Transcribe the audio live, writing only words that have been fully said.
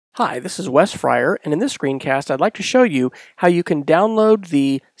Hi, this is Wes Fryer, and in this screencast I'd like to show you how you can download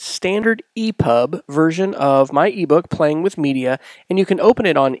the standard ePUB version of my ebook, Playing with Media, and you can open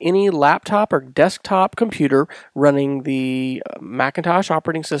it on any laptop or desktop computer running the Macintosh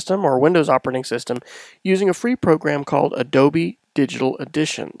operating system or Windows operating system using a free program called Adobe Digital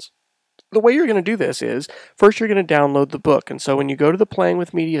Editions. The way you're going to do this is, first you're going to download the book, and so when you go to the Playing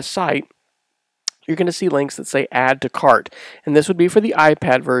with Media site, you're going to see links that say add to cart, and this would be for the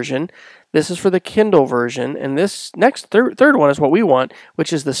iPad version. This is for the Kindle version, and this next third one is what we want,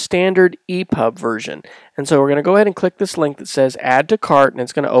 which is the standard ePUB version. And so we're going to go ahead and click this link that says add to cart, and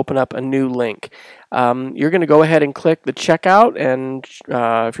it's going to open up a new link. You're going to go ahead and click the checkout, and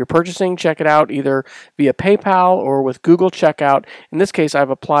if you're purchasing, check it out either via PayPal or with Google Checkout. In this case, I've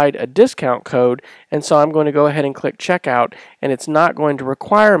applied a discount code, and so I'm going to go ahead and click checkout, and it's not going to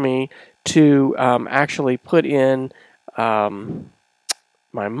require me to actually put in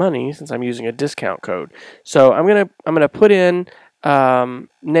my money since I'm using a discount code. So I'm gonna put in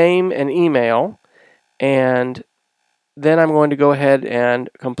name and email, and then I'm going to go ahead and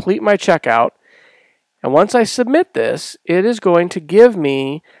complete my checkout. And once I submit this, it is going to give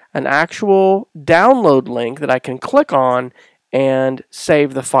me an actual download link that I can click on and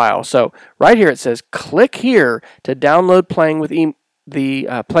save the file. So right here it says click here to download Playing with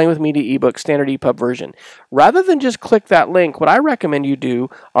Playing with Media ebook standard ePUB version. Rather than just click that link, what I recommend you do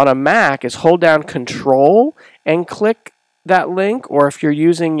on a Mac is hold down Control and click that link, or if you're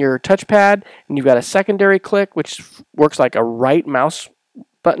using your touchpad and you've got a secondary click, which works like a right mouse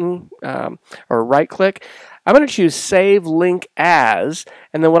button or right click, I'm going to choose Save Link As,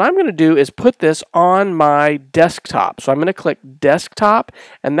 and then what I'm going to do is put this on my desktop. So I'm going to click Desktop,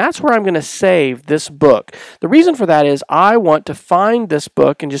 and that's where I'm going to save this book. The reason for that is I want to find this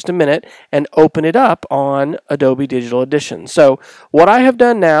book in just a minute and open it up on Adobe Digital Editions. So what I have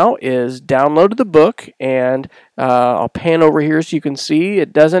done now is downloaded the book, and I'll pan over here so you can see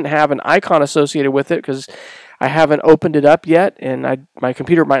it doesn't have an icon associated with it because I haven't opened it up yet, and my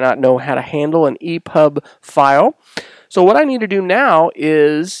computer might not know how to handle an ePUB file. So what I need to do now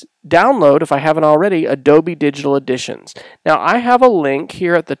is download, if I haven't already, Adobe Digital Editions. Now I have a link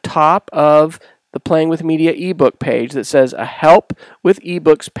here at the top of the Playing with Media ebook page that says a Help with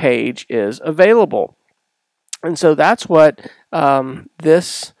eBooks page is available. And so that's what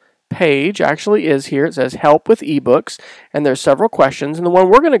this page actually is here. It says Help with eBooks, and there's several questions, and the one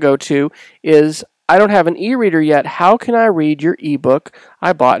we're going to go to is, I don't have an e-reader yet. How can I read your ebook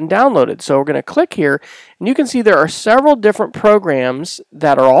I bought and downloaded? So we're going to click here, and you can see there are several different programs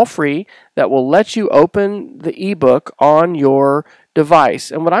that are all free that will let you open the ebook on your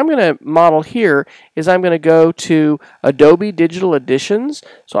device. And what I'm going to model here is I'm going to go to Adobe Digital Editions.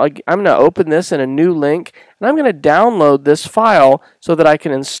 So I'm going to open this in a new link, and I'm going to download this file so that I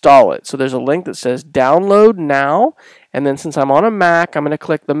can install it. So there's a link that says Download Now. And then since I'm on a Mac, I'm going to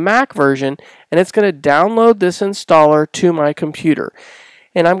click the Mac version, and it's going to download this installer to my computer.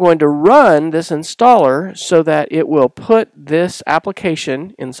 And I'm going to run this installer so that it will put this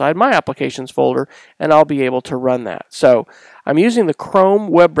application inside my applications folder, and I'll be able to run that. So I'm using the Chrome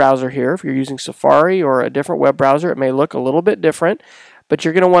web browser here. If you're using Safari or a different web browser, it may look a little bit different, but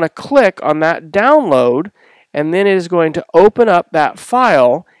you're going to want to click on that download, and then it is going to open up that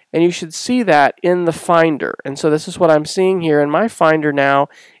file, and you should see that in the Finder. And so this is what I'm seeing here in my Finder now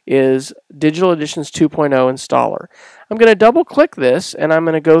is Digital Editions 2.0 installer. I'm going to double click this, and I'm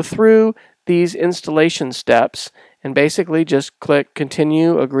going to go through these installation steps and basically just click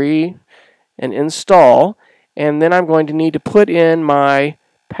Continue, Agree, and Install. And then I'm going to need to put in my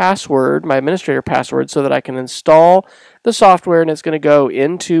password, my administrator password, so that I can install the software, and it's going to go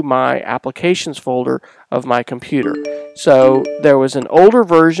into my applications folder of my computer. So there was an older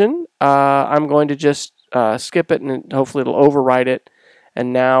version. I'm going to just skip it, and hopefully it'll overwrite it,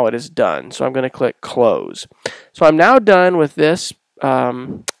 and now it is done. So I'm going to click Close. So I'm now done with this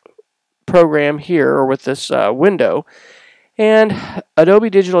program here, or with this window, and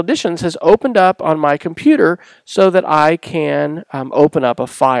Adobe Digital Editions has opened up on my computer so that I can open up a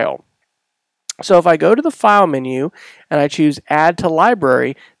file. So if I go to the File menu and I choose Add to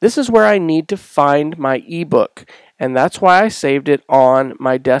Library, this is where I need to find my ebook, and that's why I saved it on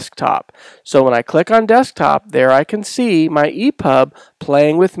my desktop. So when I click on Desktop, there I can see my ePUB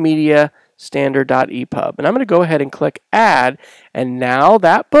Playing with Media standard.epub. And I'm going to go ahead and click Add, and now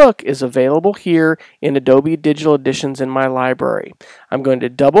that book is available here in Adobe Digital Editions in my library. I'm going to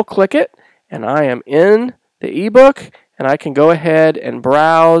double click it, and I am in the ebook, and I can go ahead and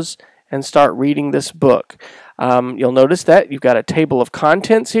browse and start reading this book. You'll notice that you've got a table of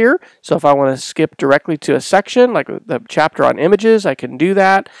contents here. So if I want to skip directly to a section, like the chapter on images, I can do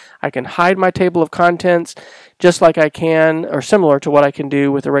that. I can hide my table of contents just like I can, or similar to what I can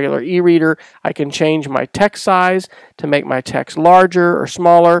do with a regular e-reader. I can change my text size to make my text larger or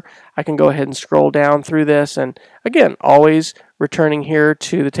smaller. I can go ahead and scroll down through this, and again, always returning here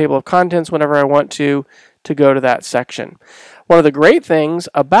to the table of contents whenever I want to go to that section. One of the great things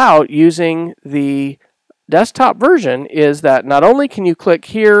about using the desktop version is that not only can you click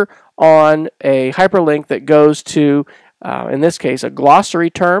here on a hyperlink that goes to, in this case, a glossary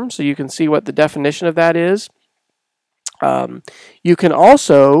term, so you can see what the definition of that is. You can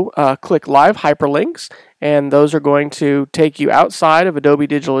also click live hyperlinks, and those are going to take you outside of Adobe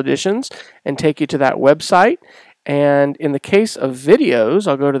Digital Editions and take you to that website. And in the case of videos,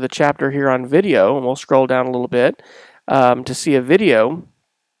 I'll go to the chapter here on video, and we'll scroll down a little bit to see a video.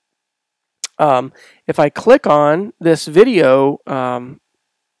 If I click on this video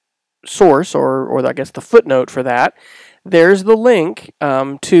source, or I guess the footnote for that, there's the link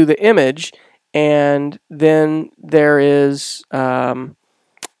to the image, and then there is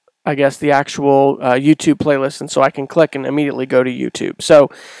I guess the actual YouTube playlist, and so I can click and immediately go to YouTube. So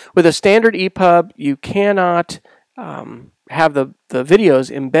with a standard ePUB, you cannot have the videos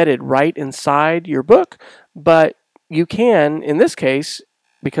embedded right inside your book, but you can, in this case,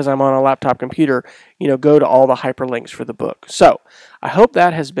 because I'm on a laptop computer, go to all the hyperlinks for the book. So I hope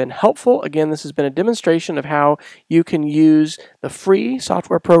that has been helpful. Again, this has been a demonstration of how you can use the free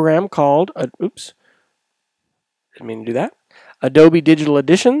software program called, oops, didn't mean to do that, Adobe Digital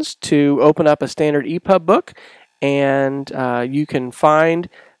Editions to open up a standard ePUB book, and you can find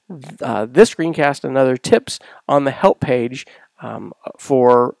this screencast and other tips on the help page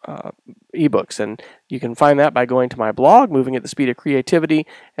for eBooks, and you can find that by going to my blog, Moving at the Speed of Creativity,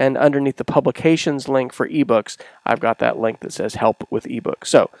 and underneath the publications link for eBooks, I've got that link that says Help with eBooks.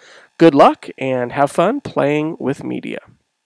 So good luck and have fun playing with media.